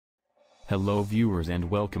Hello viewers and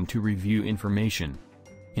welcome to Review Information.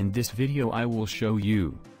 In this video I will show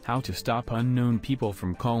you how to stop unknown people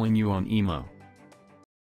from calling you on emo.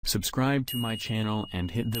 Subscribe to my channel and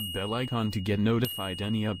hit the bell icon to get notified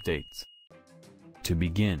any updates. To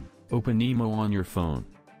begin, open emo on your phone.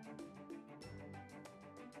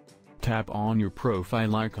 Tap on your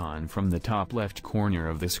profile icon from the top left corner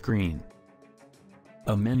of the screen.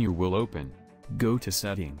 A menu will open. Go to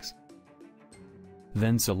Settings.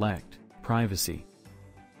 Then select Privacy.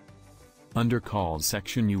 Under Calls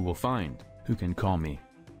section you will find Who Can Call Me.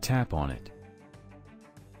 Tap on it.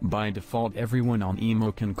 By default everyone on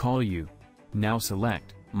emo can call you. Now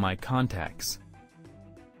select My Contacts.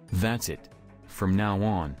 That's it. From now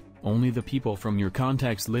on, only the people from your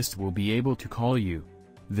contacts list will be able to call you.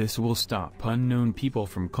 This will stop unknown people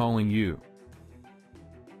from calling you.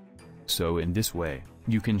 So in this way,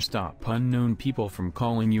 you can stop unknown people from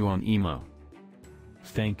calling you on emo.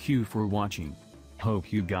 Thank you for watching.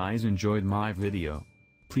 Hope you guys enjoyed my video.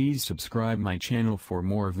 Please subscribe my channel for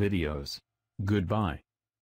more videos. Goodbye.